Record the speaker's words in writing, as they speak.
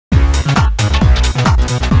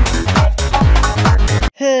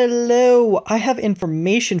Hello, I have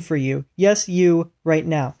information for you. Yes, you, right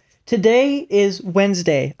now. Today is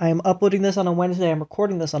Wednesday. I am uploading this on a Wednesday. I'm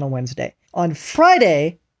recording this on a Wednesday. On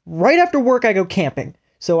Friday, right after work, I go camping.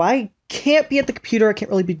 So I can't be at the computer. I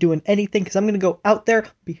can't really be doing anything because I'm going to go out there,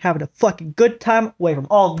 be having a fucking good time away from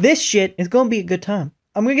all this shit. It's going to be a good time.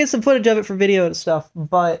 I'm going to get some footage of it for video and stuff,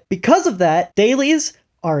 but because of that, dailies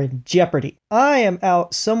are in jeopardy. I am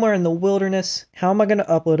out somewhere in the wilderness. How am I going to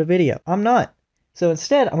upload a video? I'm not. So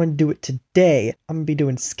instead, I'm going to do it today. I'm going to be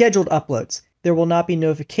doing scheduled uploads. There will not be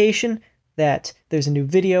notification that there's a new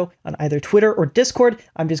video on either Twitter or Discord.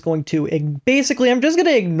 I'm just going to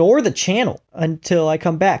ignore the channel until I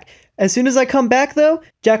come back. As soon as I come back, though,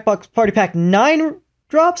 Jackbox Party Pack 9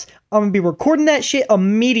 drops. I'm going to be recording that shit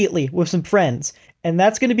immediately with some friends. And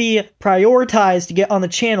that's going to be prioritized to get on the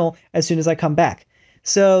channel as soon as I come back.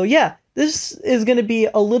 So yeah, this is going to be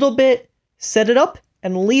a little bit set it up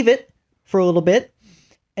and leave it for a little bit.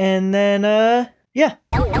 And then, yeah.